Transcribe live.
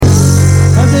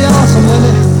pretty awesome, isn't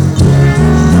it?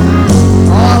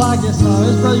 Oh, I like this song.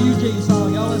 This is Brother Eugene's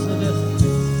song. Y'all listen to this.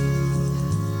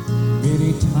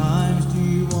 Many times do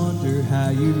you wonder how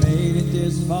you made it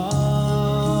this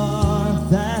far?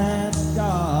 That's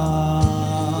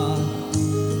God.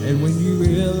 And when you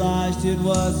realized it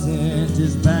wasn't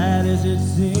as bad as it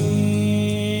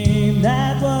seemed,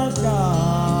 that was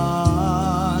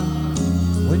God.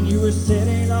 When you were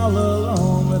sitting all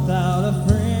alone without a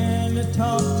friend to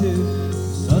talk to,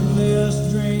 suddenly a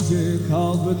stranger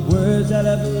called with words that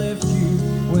uplift you.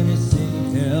 When it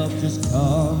seemed help just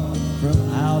come from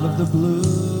out of the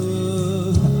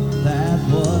blue, that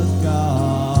was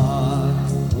God.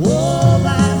 Oh,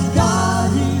 that's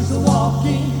God. He's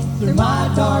walking through my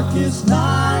darkest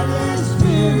night. His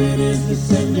Spirit is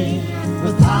descending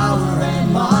with power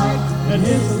and might, and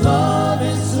His love,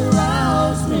 it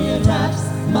surrounds me and wraps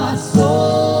my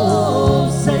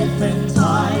soul safe and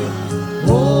tight.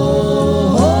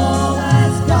 Oh,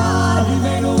 that's God. He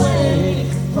made a way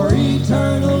for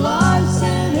eternal life,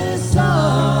 sent His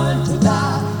Son to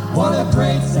die. What a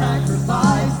great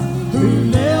sacrifice. Who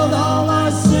nailed all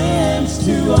our sins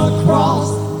to a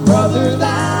cross. Brother,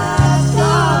 that's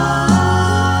God.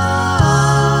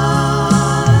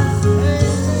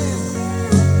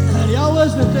 And y'all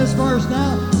listen to this verse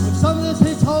now. If some of this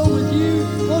hits home with you,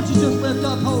 won't you just lift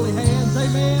up holy hands?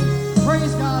 Amen.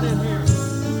 Praise God in here.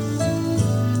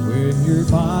 When your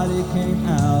body came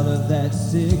out of that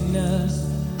sickness,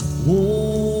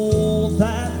 oh,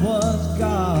 that was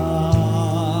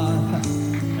God.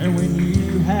 And when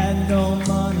you had no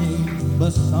money,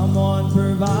 but someone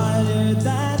provided,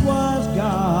 that was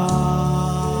God.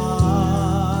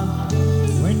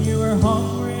 When you were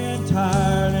hungry and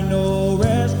tired and no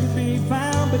rest could be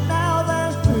found, but now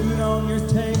there's food on your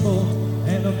table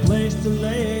and a place to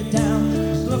lay it down.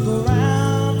 Just look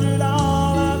around at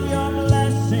all of your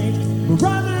blessings,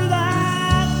 brother,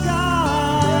 that's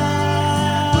God.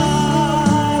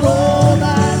 Oh,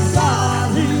 that's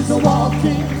God. He's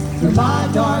walking through my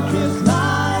darkest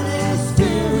night. His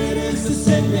Spirit is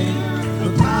descending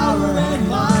with power and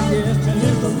might, and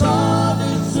His love,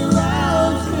 it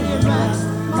surrounds me and wraps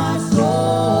my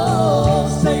soul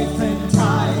safe and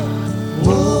tight.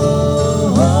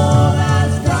 Oh,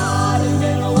 that's God. He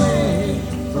made a way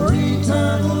for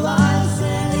eternal life,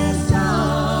 sent His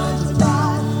Son to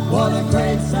die. What a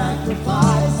great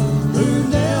sacrifice. Who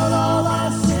nailed all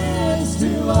our sins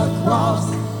to a cross.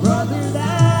 Brother,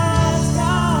 that's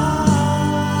God.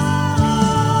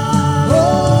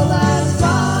 Oh, that's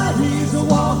God. He's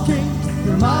walking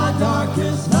through my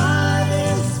darkest night.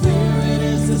 His Spirit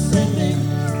is descending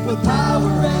with power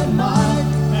and might,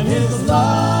 and His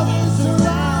love, it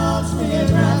surrounds me and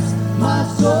wraps my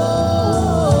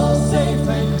soul safe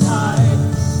and tight.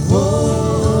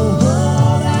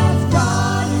 Oh, that's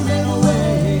God. He made a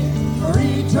way for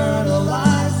eternal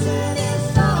life, sent His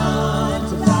Son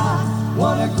to die.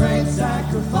 What a great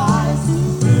sacrifice.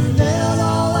 Who nailed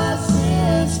all our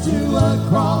sins to a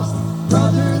cross.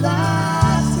 Brother,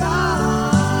 that's God.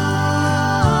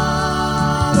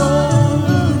 Oh,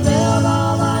 who nailed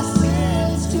all our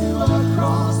sins to a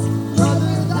cross.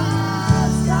 Brother,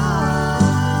 that's God.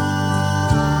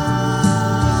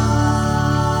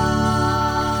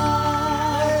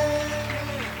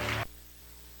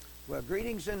 Well,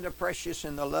 greetings in the precious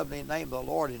and the lovely name of the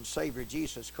Lord and Savior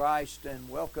Jesus Christ, and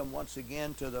welcome once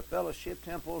again to the Fellowship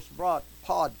Temples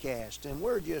podcast. And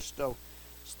we're just so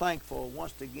thankful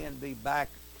once again to be back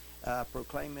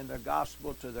proclaiming the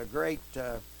gospel to the great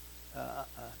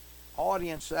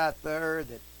audience out there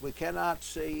that we cannot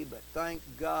see, but thank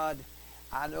God.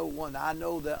 I know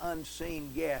the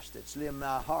unseen guest that's in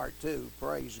my heart too.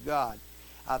 Praise God.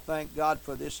 I thank God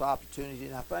for this opportunity,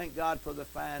 and I thank God for the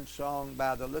fine song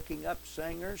by the Looking Up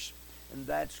Singers, and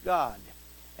that's God.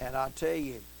 And I tell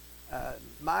you,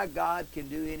 my God can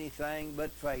do anything but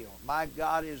fail. My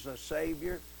God is a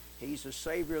Savior. He's the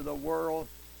Savior of the world,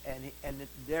 and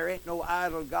there ain't no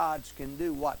idol gods can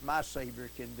do what my Savior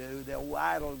can do. The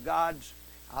idol gods,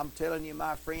 I'm telling you,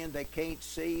 my friend, they can't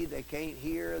see, they can't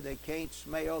hear, they can't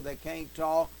smell, they can't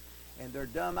talk, and they're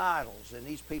dumb idols. And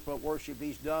these people that worship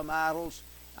these dumb idols,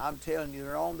 I'm telling you,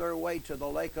 they're on their way to the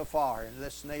lake of fire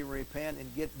unless they repent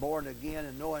and get born again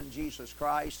and knowing Jesus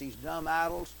Christ. These dumb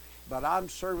idols, but I'm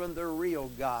serving the real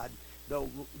God, the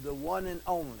one and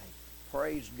only.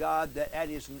 Praise God, that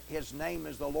his name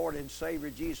is the Lord and Savior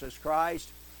Jesus Christ,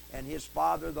 and His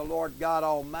Father, the Lord God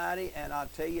Almighty. And I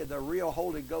tell you, the real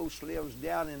Holy Ghost lives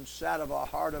down inside of a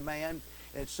heart of man.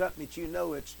 It's something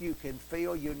that you can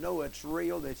feel, you know it's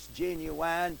real, it's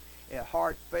genuine,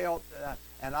 heartfelt,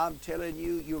 and I'm telling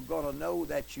you, you're going to know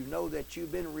that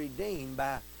you've been redeemed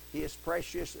by His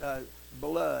precious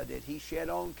blood that He shed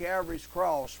on Calvary's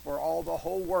cross for all the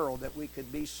whole world that we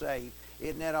could be saved.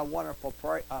 Isn't that a wonderful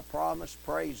promise?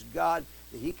 Praise God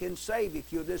that He can save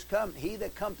if you'll just come. He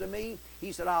that come to me,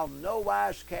 He said, I'll no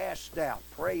wise cast out.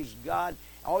 Praise God.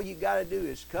 All you got to do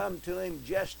is come to Him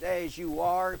just as you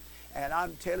are. And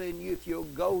I'm telling you, if you'll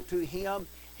go to Him,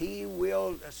 He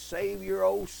will save your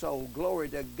old soul. Glory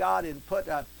to God, and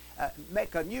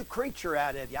make a new creature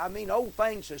out of you. I mean, old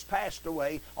things has passed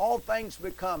away. All things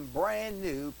become brand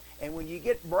new. And when you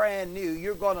get brand new,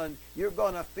 you're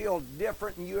gonna feel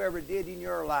different than you ever did in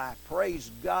your life.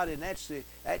 Praise God, and that's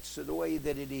the way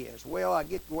that it is. Well, I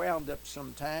get wound up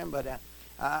sometime, but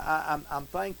I'm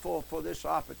thankful for this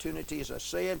opportunity. As I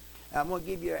said, I'm going to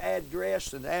give you an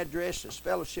address, and the address is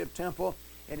Fellowship Temple,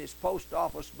 and it's Post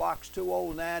Office Box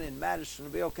 209 in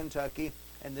Madisonville, Kentucky,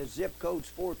 and the zip code's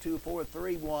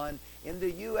 42431 in the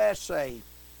USA.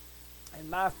 And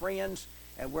my friends,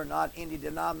 and we're not any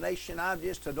denomination. I'm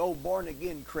just an old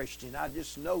born-again Christian. I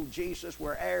just know Jesus.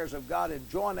 We're heirs of God and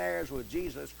joint heirs with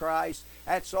Jesus Christ.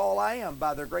 That's all I am.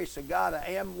 By the grace of God,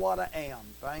 I am what I am.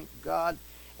 Thank God.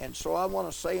 And so I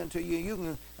want to say unto you, you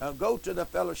can go to the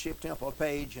Fellowship Temple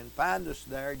page and find us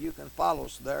there. You can follow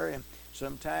us there. And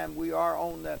sometime we are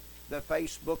on the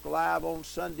Facebook Live on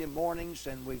Sunday mornings,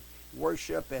 and we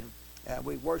worship, and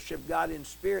we worship God in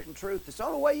spirit and truth. It's the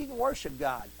only way you can worship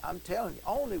God. I'm telling you,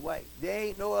 only way. There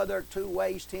ain't no other 2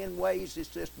 ways, 10 ways. It's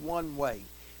just one way.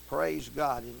 Praise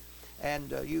God.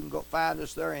 And you can go find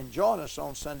us there and join us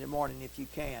on Sunday morning if you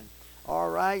can.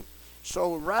 All right.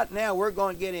 So right now we're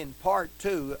going to get in part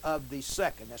 2 of the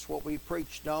second. That's what we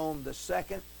preached on, the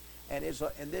second. And it's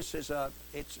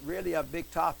really a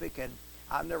big topic, and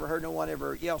I've never heard no one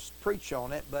ever else preach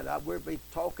on it, but we'll be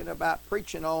talking about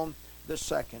preaching on the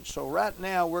second. So right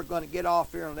now we're going to get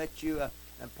off here and let you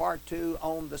in part 2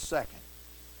 on the second.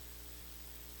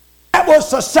 That was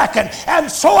the second. And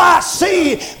so I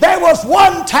see there was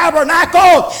one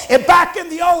tabernacle back in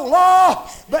the old law,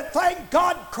 but thank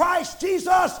God Christ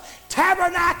Jesus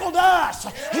tabernacled us.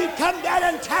 He come down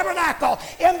and tabernacle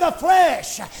in the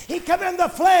flesh. He come in the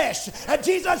flesh.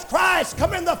 Jesus Christ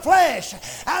come in the flesh.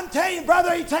 I'm telling you,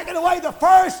 brother, He taken away the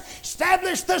first,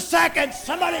 established the second.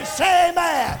 Somebody say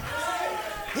amen.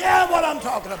 Yeah, what I'm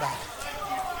talking about.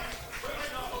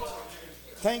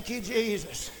 Thank you,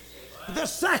 Jesus. The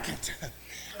second.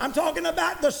 I'm talking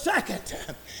about the second.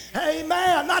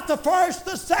 Amen. Not the first,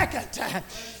 the second.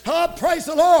 Oh, praise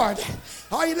the Lord.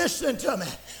 Are you listening to me?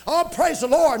 Oh, praise the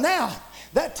Lord. Now,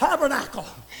 that tabernacle,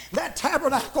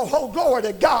 oh, glory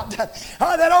to God.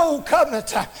 That old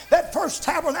covenant, that first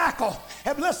tabernacle,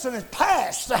 and listen, it's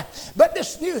past. But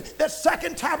this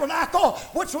second tabernacle,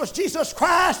 which was Jesus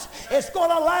Christ, is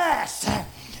going to last.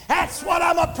 That's what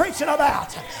I'm preaching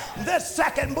about. This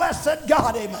second, blessed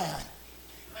God, amen.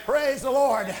 Praise the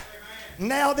Lord.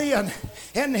 Now then,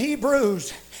 in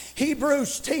Hebrews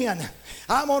 10,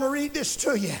 I'm going to read this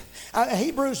to you.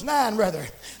 Hebrews 9, rather.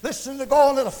 Listen to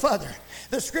go a little further.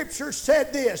 The scripture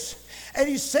said this, and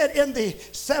he said in the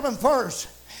 7th verse,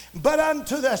 but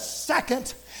unto the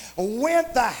second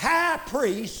went the high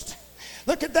priest,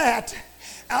 look at that,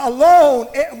 alone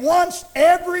once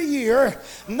every year,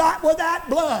 not without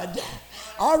blood.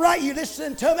 All right, you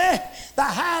listen to me? The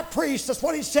high priest, that's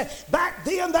what he said. Back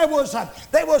then there was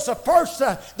the first,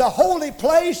 the holy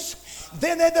place.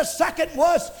 Then the second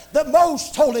was the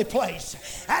most holy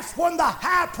place. That's when the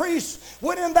high priest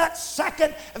went in that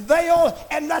second veil,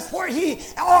 and that's where he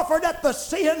offered up the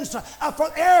sins for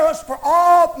errors for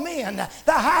all men.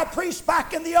 The high priest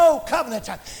back in the old covenant,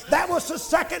 that was the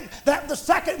second. That the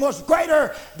second was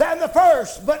greater than the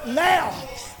first. But now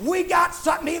we got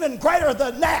something even greater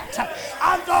than that.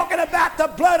 I'm talking about the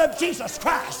blood of Jesus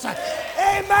Christ.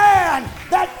 Amen.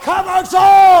 That covers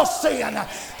all sin.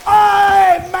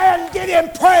 Amen. Give Him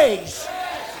praise.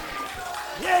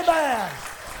 Amen.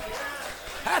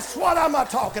 That's what I'm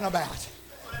talking about.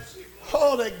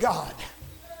 Holy God.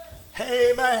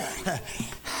 Amen.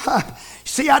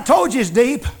 See, I told you it's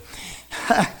deep.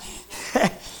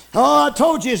 Oh, I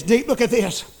told you it's deep. Look at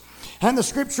this. And the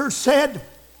scripture said,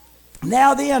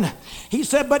 now then, he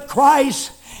said, but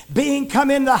Christ being come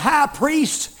in the high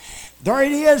priest, there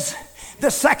it is. The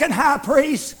second high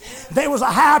priest. There was a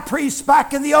high priest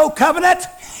back in the old covenant,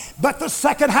 but the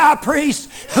second high priest,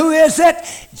 who is it?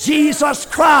 Jesus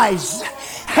Christ.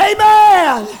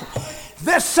 Amen.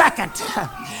 The second.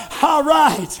 All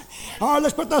right. Or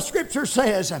let's what the scripture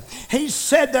says. He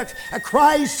said that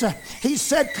Christ, he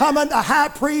said, coming the high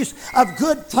priest of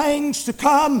good things to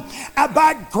come,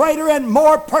 about greater and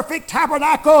more perfect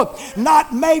tabernacle,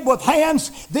 not made with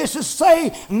hands. This is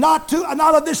say not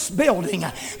of this building.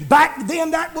 Back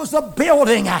then that was a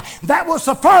building. That was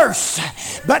the first.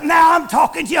 But now I'm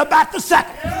talking to you about the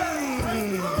second.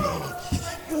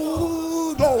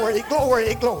 Ooh, glory,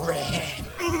 glory, glory.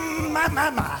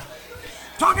 My.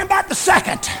 Talking about the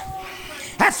second.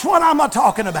 That's what I'm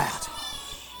talking about.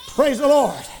 Praise the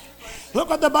Lord. Look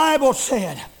what the Bible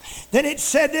said. Then it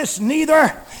said this,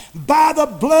 neither by the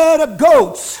blood of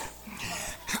goats,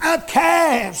 of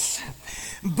calves,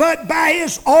 but by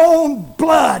his own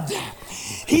blood.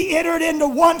 He entered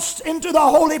once into the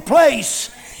holy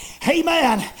place.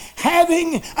 Amen.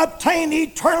 Having obtained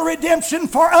eternal redemption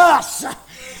for us.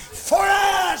 For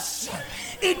us.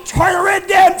 Eternal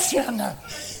redemption.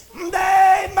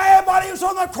 Amen. But he was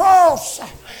on the cross.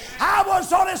 I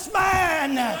was on his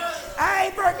mind. I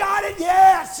ain't forgot it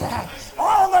yet.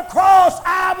 On the cross,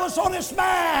 I was on his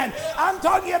mind. I'm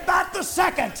talking about the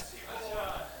second.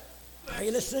 Are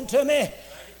you listening to me?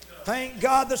 Thank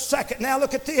God, the second. Now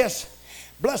look at this.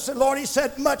 Blessed Lord, he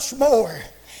said, much more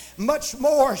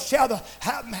shall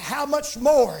how much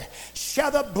more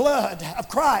shall the blood of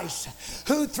Christ,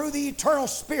 who through the eternal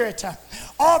Spirit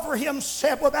offer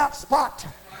himself without spot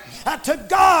to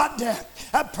God,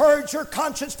 purge your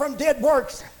conscience from dead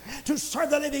works to serve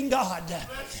the living God.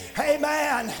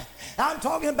 Amen. I'm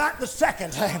talking about the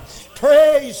second.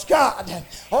 Praise God.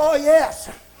 Oh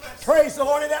yes. Praise the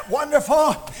Lord. Isn't that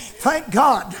wonderful? Thank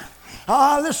God.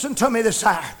 Listen to me this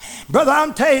hour. Brother,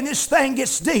 I'm telling you, this thing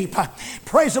gets deep.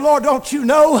 Praise the Lord. Don't you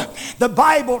know the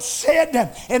Bible said,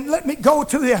 and let me go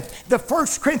to the 1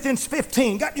 Corinthians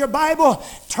 15. Got your Bible?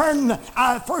 Turn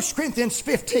 1 Corinthians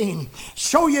 15.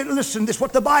 Show you, listen, this is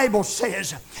what the Bible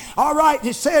says. All right,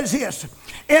 it says this.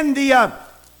 In the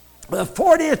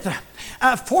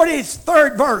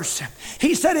 43rd verse,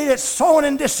 he said, it is sown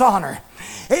in dishonor.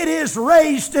 It is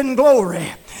raised in glory.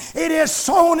 It is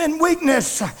sown in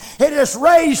weakness. It is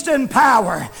raised in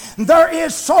power. It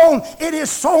is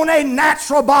sown a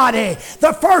natural body,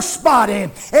 the first body.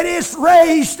 It is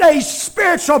raised a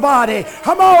spiritual body.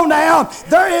 Come on now.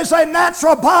 There is a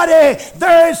natural body.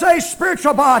 There is a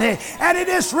spiritual body. And it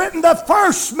is written the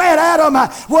first man Adam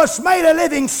was made a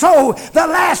living soul. The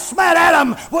last man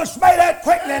Adam was made a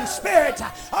quickening spirit.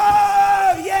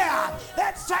 Oh yeah.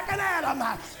 That second Adam.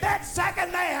 That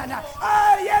second man.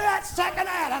 Oh yeah, that second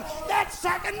Adam. That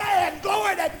second man,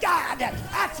 glory to God.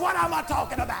 That's what I'm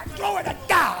talking about. Glory to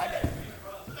God.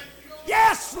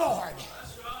 Yes, Lord.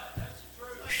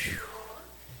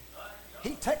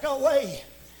 He took away.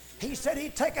 He said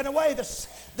he'd taken away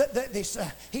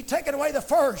he'd taken away the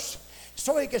first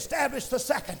so he could establish the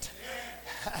second.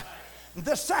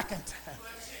 The second.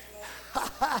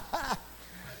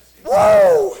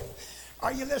 Whoa!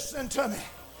 Are you listening to me?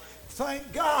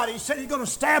 Thank God. He said he's going to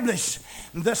establish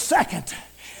the second.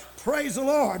 Praise the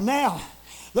Lord. Now,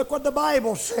 look what the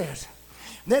Bible says.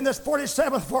 Then this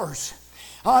 47th verse.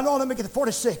 Oh, no, let me get the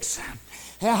 46.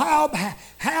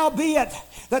 Howbeit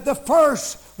that the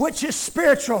first which is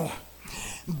spiritual,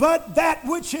 but that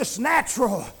which is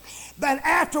natural, then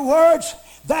afterwards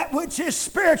that which is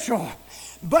spiritual.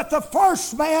 But the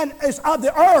first man is of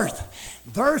the earth.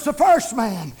 There's the first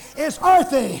man. Is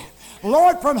earthy.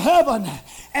 Lord from heaven.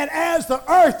 And as the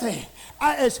earthy,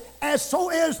 as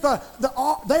so is they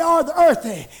are the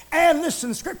earthy. And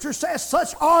listen, Scripture says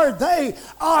such are they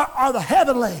are the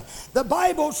heavenly. The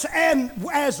Bible says, and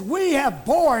as we have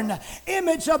borne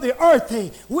image of the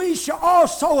earthy, we shall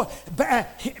also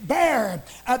bear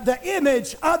the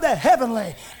image of the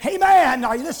heavenly. Amen.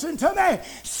 Are you listening to me?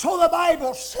 So the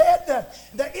Bible said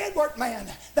the inward man,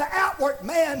 the outward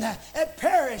man had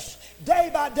perished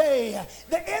day by day.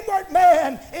 The inward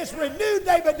man is renewed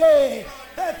day by day.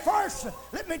 That first,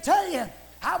 let me tell you,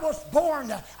 I was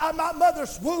born out of my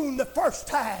mother's womb the first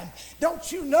time.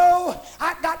 Don't you know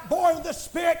I got born of the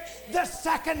Spirit the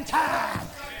second time?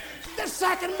 The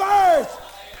second birth.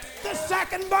 The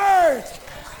second birth.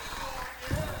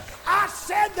 I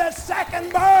said the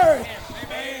second birth.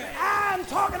 I'm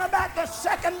talking about the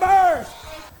second birth.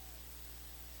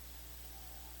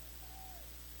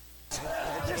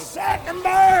 The second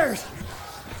birth.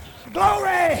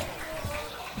 Glory.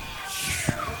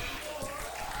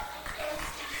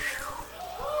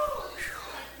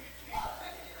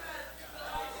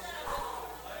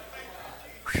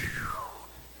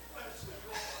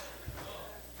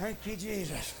 Thank you,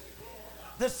 Jesus.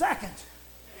 The second.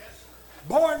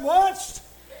 Born once,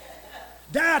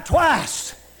 die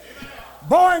twice.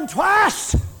 Born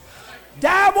twice,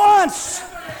 die once.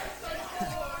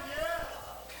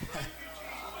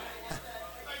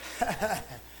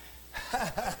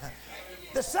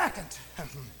 The second.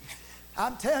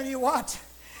 I'm telling you what,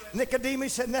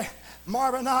 Nicodemus said,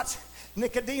 marvel not,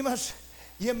 Nicodemus,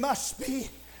 you must be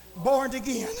born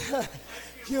again.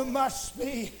 You must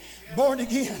be born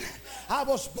again. I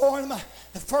was born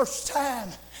the first time,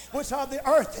 which of the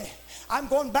earthy. I'm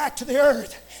going back to the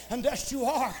earth, and thus you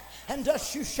are, and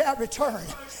thus you shall return.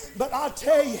 But I'll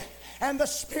tell you, and the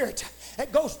Spirit,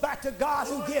 it goes back to God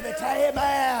who gave it.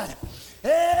 Amen.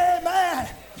 Amen.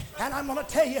 And I'm going to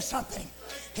tell you something.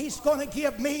 He's going to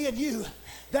give me and you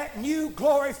that new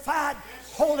glorified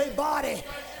holy body.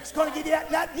 He's going to give you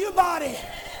that new body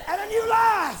and a new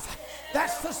life.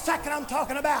 That's the second I'm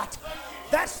talking about.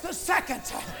 That's the second.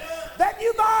 That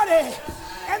new body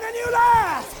and the new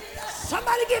life.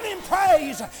 Somebody give him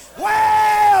praise.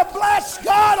 Well, bless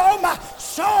God, oh my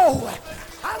soul.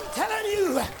 I'm telling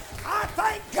you, I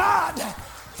thank God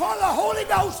for the Holy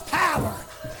Ghost power.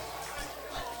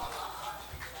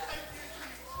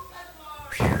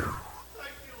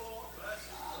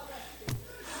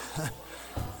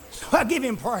 So I give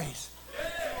him praise.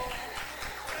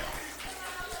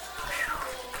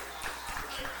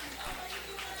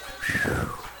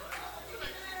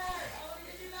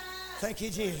 Thank you,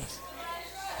 Jesus.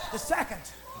 The second.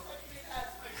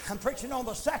 I'm preaching on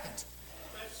the second.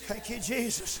 Thank you,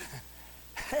 Jesus.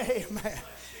 Amen.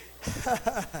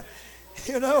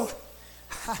 You know,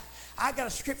 I got a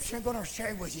scripture I'm going to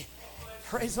share with you.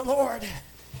 Praise the Lord.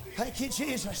 Thank you,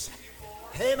 Jesus.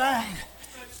 Amen.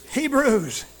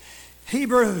 Hebrews. You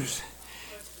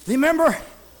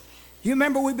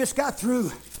remember we just got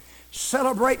through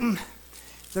celebrating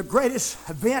the greatest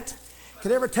event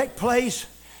could ever take place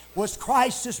was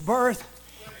Christ's birth.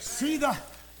 See, the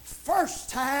first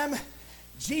time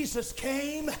Jesus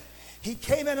came, he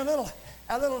came in a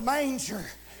little manger,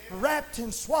 wrapped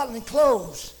in swaddling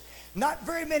clothes. Not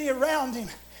very many around him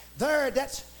there.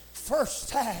 That's first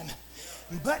time.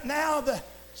 But now the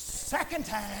second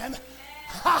time,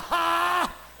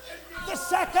 the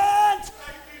second,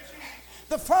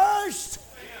 the first,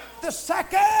 the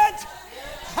second.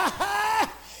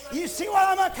 You see where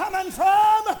I'm coming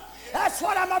from? That's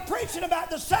what I'm preaching about,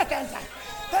 the second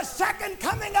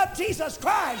coming of Jesus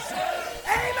Christ.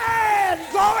 Amen.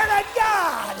 Glory to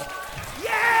God.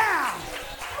 Yeah.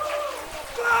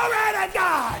 Glory to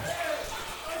God.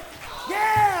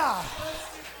 Yeah.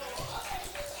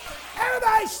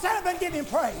 Everybody stand up and give him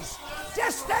praise.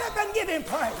 Just stand up and give him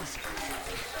praise.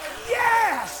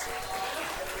 Yes.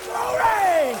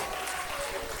 Glory.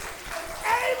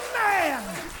 Amen.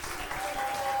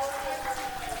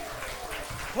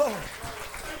 Glory.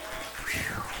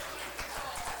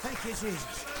 Thank you,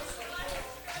 Jesus.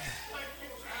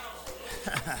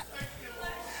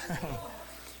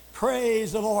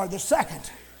 Praise the Lord. The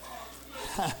second.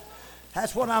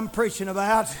 That's what I'm preaching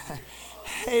about.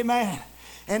 Amen.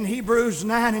 In Hebrews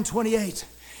 9:28,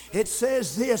 it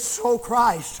says this: so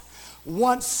Christ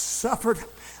once suffered,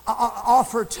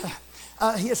 offered to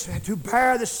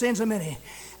bear the sins of many,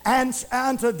 and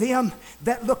unto them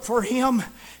that look for him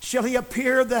shall he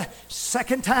appear the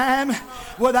second time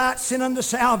without sin unto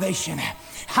salvation.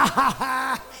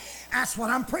 That's what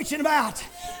I'm preaching about.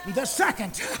 The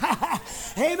second.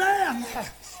 Amen.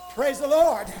 Praise the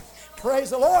Lord.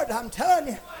 Praise the Lord. I'm telling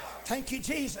you. Thank you,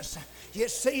 Jesus. You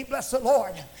see, bless the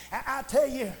Lord. I'm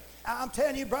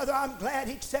telling you, brother, I'm glad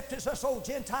he accepted us old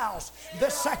Gentiles. The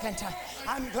second.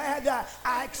 I'm glad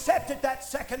I accepted that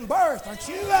second birth, aren't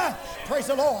you? Praise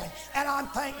the Lord. And I'm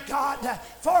thank God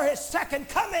for his second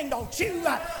coming, don't you?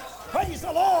 Praise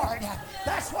the Lord.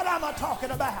 That's what I'm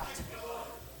talking about.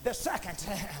 The second.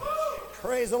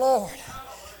 Praise the Lord.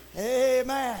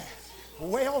 Amen.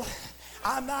 Well,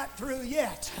 I'm not through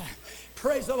yet.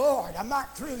 Praise the Lord. I'm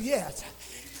not through yet.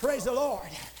 Praise the Lord.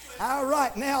 All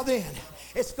right, now then.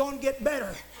 It's going to get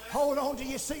better. Hold on to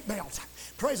your seatbelts.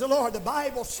 Praise the Lord. The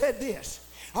Bible said this.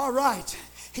 All right.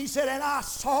 He said, and I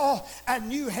saw a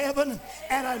new heaven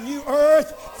and a new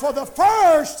earth, for the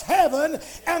first heaven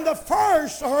and the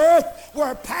first earth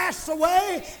were passed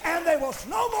away, and there was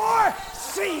no more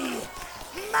sea.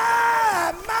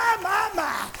 My.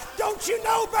 Don't you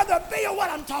know, Brother Bill,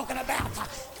 what I'm talking about?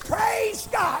 Praise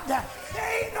God. There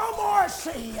ain't no more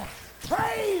sea.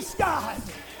 Praise God.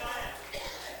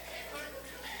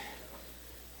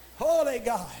 Holy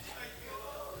God.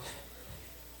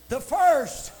 The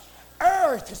first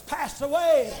earth has passed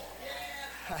away.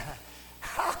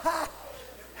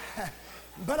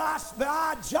 But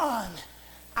I,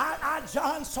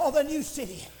 John, saw the new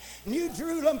city, New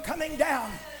Jerusalem, coming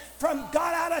down from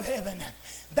God out of heaven.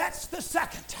 That's the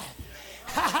second.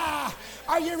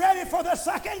 Are you ready for the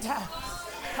second?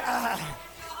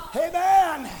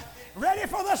 Amen. Ready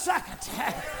for the second.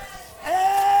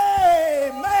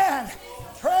 Amen.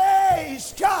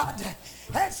 Praise God.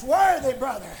 That's worthy,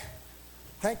 brother.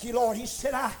 Thank you, Lord. He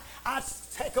said, I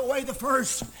take away the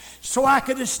first so I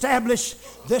could establish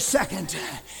the second.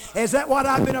 Is that what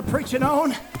I've been preaching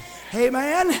on?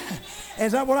 Amen.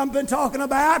 Is that what I've been talking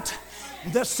about?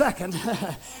 The second.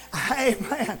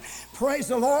 Amen. Praise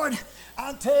the Lord.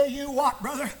 I'll tell you what,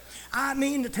 brother. I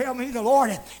mean to tell me the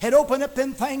Lord had opened up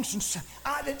them things, and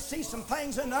I did see some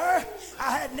things in there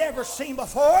I had never seen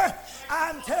before.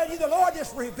 I'm telling you, the Lord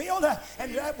just revealed,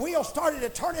 and that wheel started to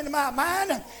turn into my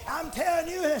mind. I'm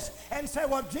telling you this, and said,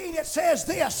 well, Gene, it says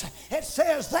this, it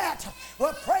says that.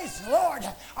 Well, praise the Lord.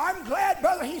 I'm glad,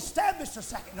 brother, he established a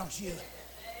second, don't you?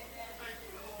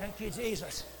 Thank you,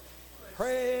 Jesus.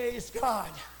 Praise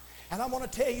God. And I want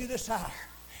to tell you this hour,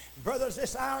 brothers,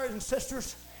 this hour and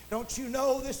sisters, don't you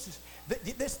know this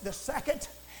the second?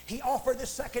 He offered the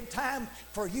second time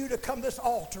for you to come to this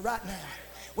altar right now.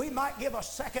 We might give a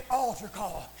second altar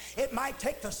call. It might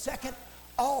take the second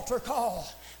altar call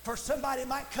for somebody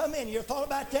might come in. You thought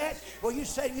about that? Well, you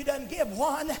said you done give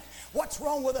one. What's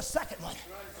wrong with a second one?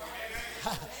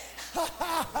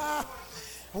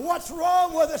 What's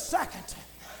wrong with a second?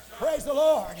 Praise the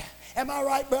Lord. Am I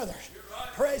right, brother?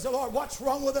 Praise the Lord. What's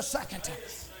wrong with a second?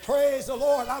 Praise the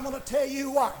Lord. I'm going to tell you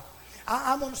what.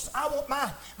 I want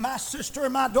my sister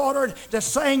and my daughter to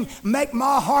sing, Make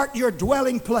My Heart Your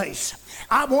Dwelling Place.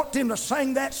 I want them to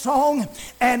sing that song,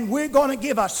 and we're going to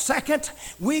give a second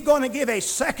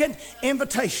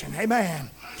invitation. Amen.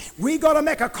 We're going to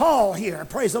make a call here.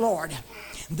 Praise the Lord.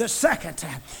 The second.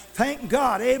 Thank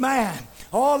God. Amen.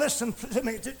 Oh, listen to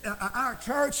me. Our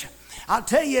church, I'll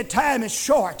tell you, time is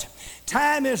short.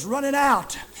 Time is running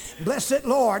out. Bless it,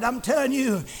 Lord. I'm telling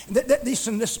you,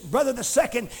 listen, this brother, the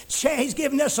second chance, he's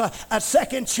giving us a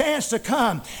second chance to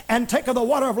come and take of the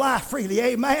water of life freely.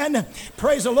 Amen.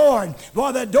 Praise the Lord.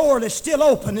 Boy, the door is still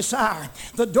open this hour.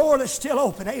 The door is still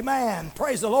open. Amen.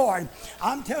 Praise the Lord.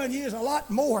 I'm telling you, there's a lot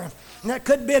more that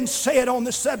could have been said on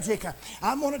the subject.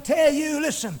 I'm going to tell you,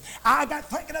 listen, I got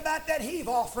thinking about that heave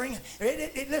offering.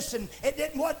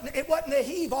 It wasn't a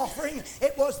heave offering.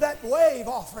 It was that wave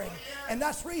offering. And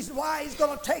that's the reason why he's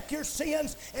going to take your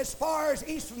sins as far as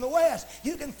east from the west.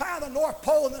 You can find the North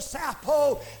Pole and the South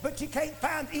Pole, but you can't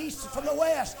find east from the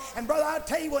west. And brother, I'll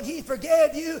tell you, when he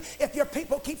forgave you, if your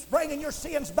people keeps bringing your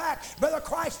sins back, brother,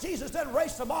 Christ Jesus doesn't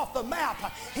erase them off the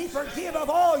map. He forgive of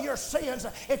all your sins.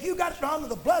 If you got it under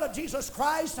the blood of Jesus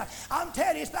Christ, I'm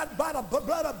telling you, it's not by the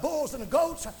blood of bulls and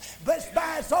goats, but it's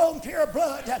by his own pure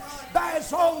blood, by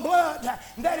his own blood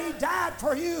that he died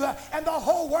for you and the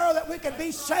whole world, that we could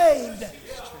be saved.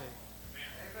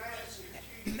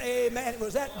 Amen. It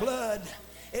was that blood.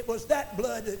 It was that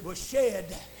blood that was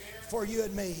shed for you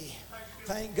and me.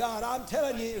 Thank God. I'm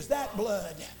telling you, it was that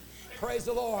blood. Praise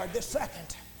the Lord. The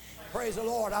second. Praise the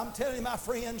Lord. I'm telling you, my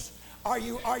friends, are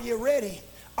you ready?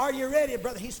 Are you ready,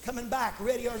 brother? He's coming back,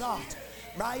 ready or not.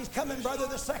 Right? He's coming, brother,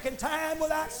 the second time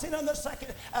without sin on the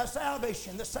second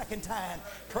salvation, the second time.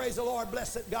 Praise the Lord.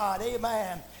 Blessed God.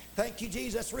 Amen. Thank you,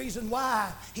 Jesus. Reason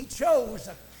why He chose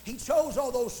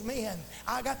all those men.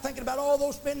 I got thinking about all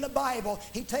those men in the Bible.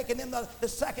 He taken them the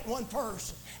second one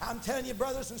first. I'm telling you,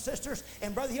 brothers and sisters,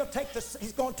 and brother,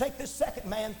 he's going to take this second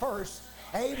man first.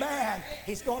 Amen.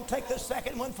 He's going to take the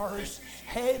second one first.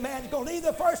 Amen. He's going to leave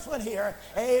the first one here.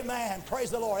 Amen.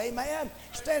 Praise the Lord. Amen.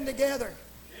 Stand together.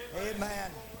 Amen.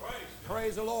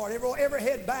 Praise the Lord. Every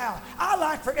head bow. I'd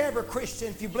like for every Christian,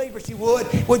 if you believe it, you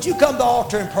would you come to the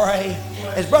altar and pray?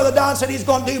 As Brother Don said, he's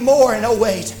going to do more in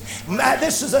 08.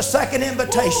 This is a second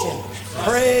invitation.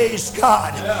 Praise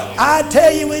God. I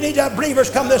tell you, we need believers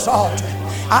come to this altar.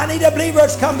 I need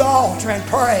believers come to the altar and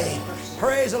pray.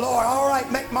 Praise the Lord. All right,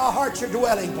 make my heart your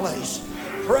dwelling place.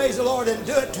 Praise the Lord and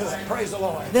do it to it. Praise the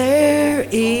Lord. There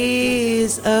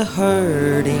is a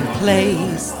hurting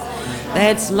place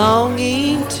that's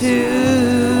longing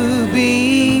to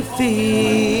be filled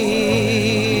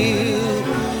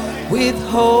with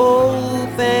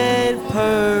hope and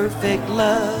perfect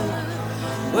love,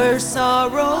 where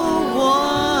sorrow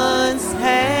once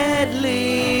had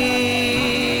lived.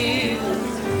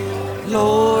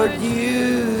 Lord,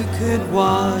 you could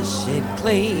wash it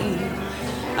clean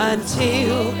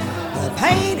until the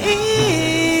pain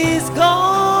is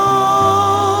gone.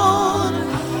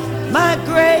 My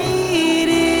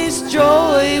greatest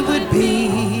joy would be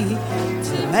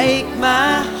to make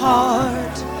my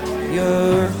heart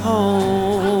your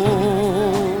home.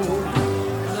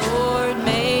 Lord,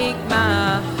 make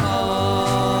my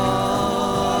heart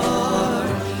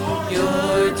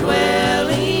your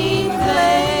dwelling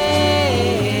place.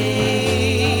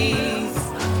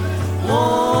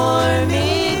 Warm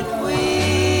it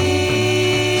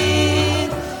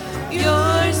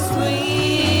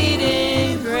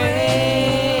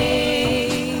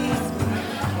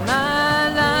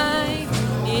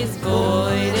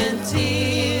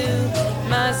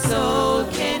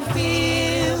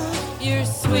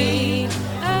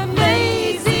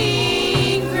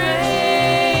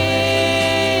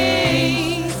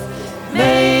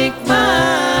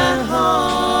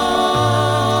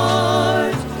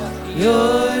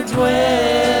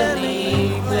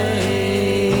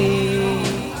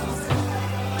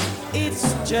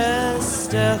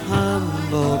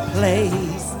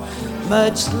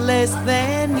much less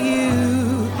than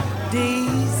you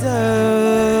deserve.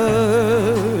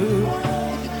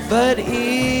 But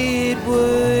it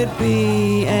would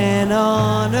be an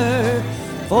honor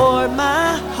for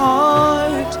my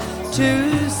heart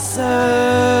to serve.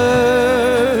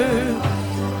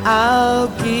 I'll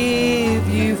give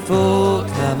you full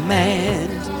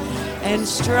command and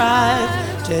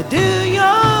strive to do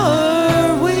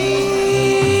your will.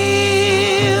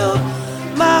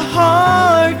 My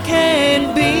heart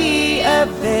can be a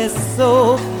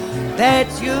vessel that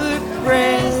your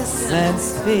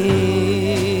presence fills.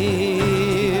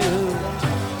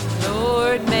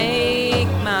 Lord, make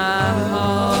my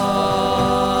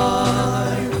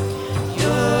heart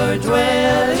your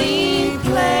dwelling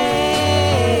place.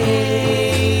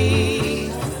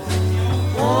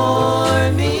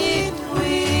 Warm it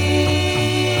with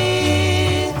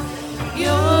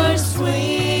your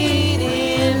sweet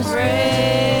embrace.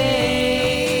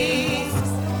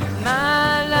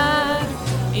 My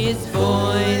life is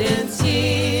void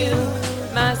until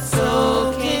my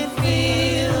soul can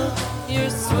feel your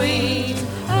sweet,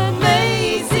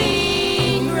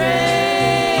 amazing grace.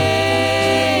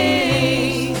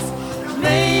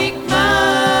 Make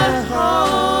my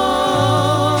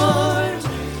heart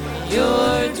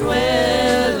your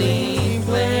dwelling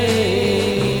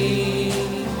place.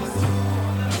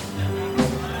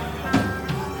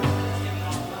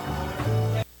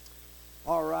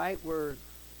 All right, we're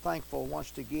thankful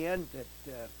once again that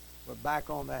we're back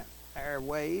on the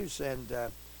airwaves, and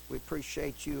we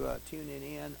appreciate you tuning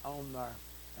in on our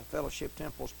Fellowship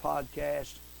Temples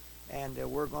podcast. And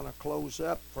we're going to close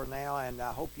up for now, and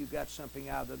I hope you got something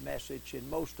out of the message.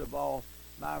 And most of all,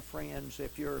 my friends,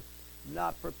 if you're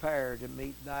not prepared to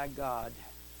meet thy God,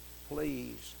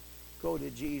 please go to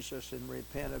Jesus and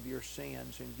repent of your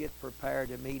sins and get prepared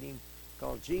to meet him,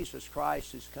 because Jesus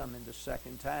Christ is coming the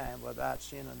second time without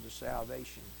sin unto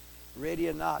salvation. Ready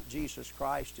or not, Jesus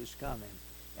Christ is coming,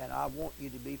 and I want you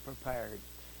to be prepared.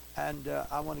 And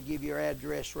I want to give your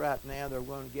address right now. They're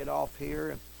going to get off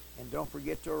here, and don't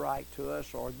forget to write to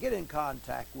us or get in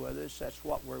contact with us. That's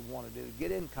what we want to do.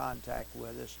 Get in contact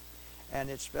with us. And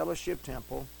it's Fellowship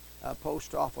Temple,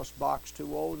 Post Office Box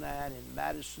 209 in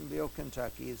Madisonville,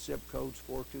 Kentucky. Its zip code's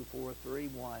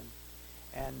 42431.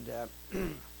 And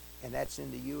and that's in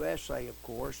the USA, of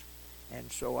course. And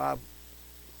so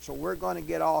we're going to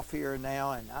get off here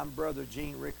now, and I'm Brother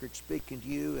Gene Rickard speaking to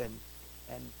you, and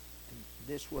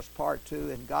this was part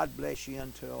 2, and God bless you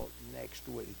until next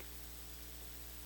week.